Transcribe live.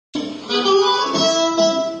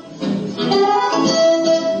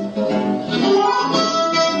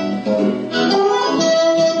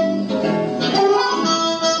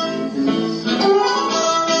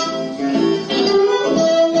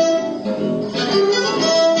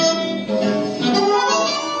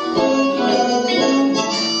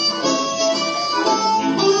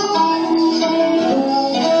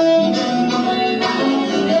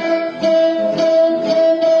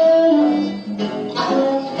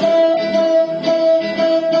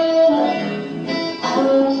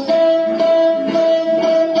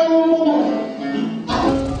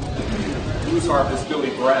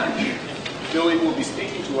Billy will be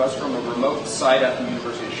speaking to us from a remote site at the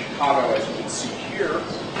University of Chicago, as you can see here,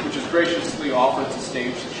 which has graciously offered to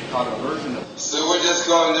stage the Chicago version of it. So we're just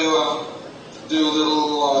going to do a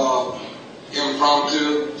little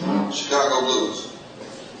impromptu Chicago blues.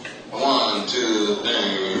 1, 2, 3.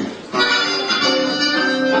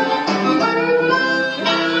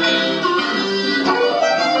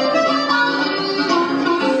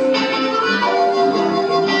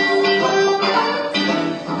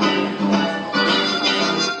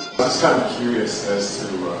 I'm just kind of curious as to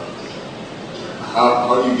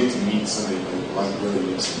how do you get to meet somebody like Willie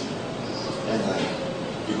Dixon and like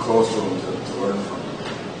be close to him to learn from him?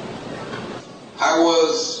 I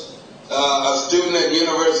was a student at the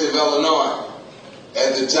University of Illinois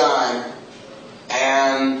at the time,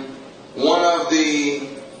 and one of the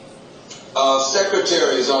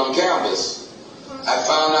secretaries on campus, I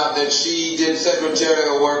found out that she did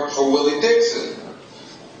secretarial work for Willie Dixon.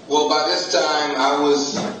 Well, by this time I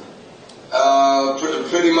was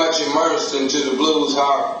pretty much immersed into the blues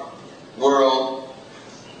harp world,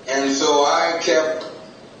 and so I kept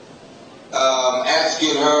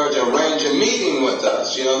asking her to arrange a meeting with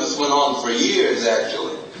us. You know, this went on for years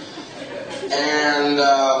actually, and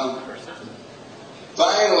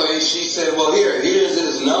finally she said, well, here's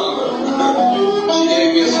his number. She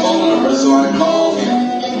gave me his phone number, so I called him.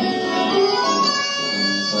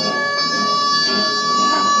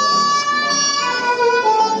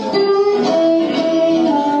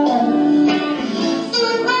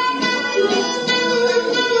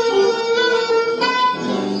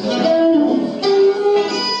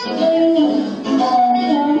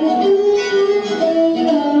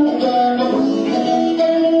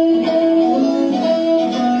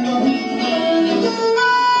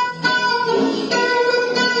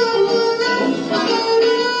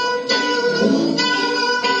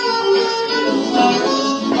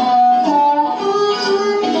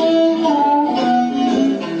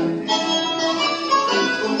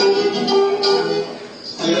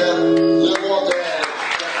 Yeah.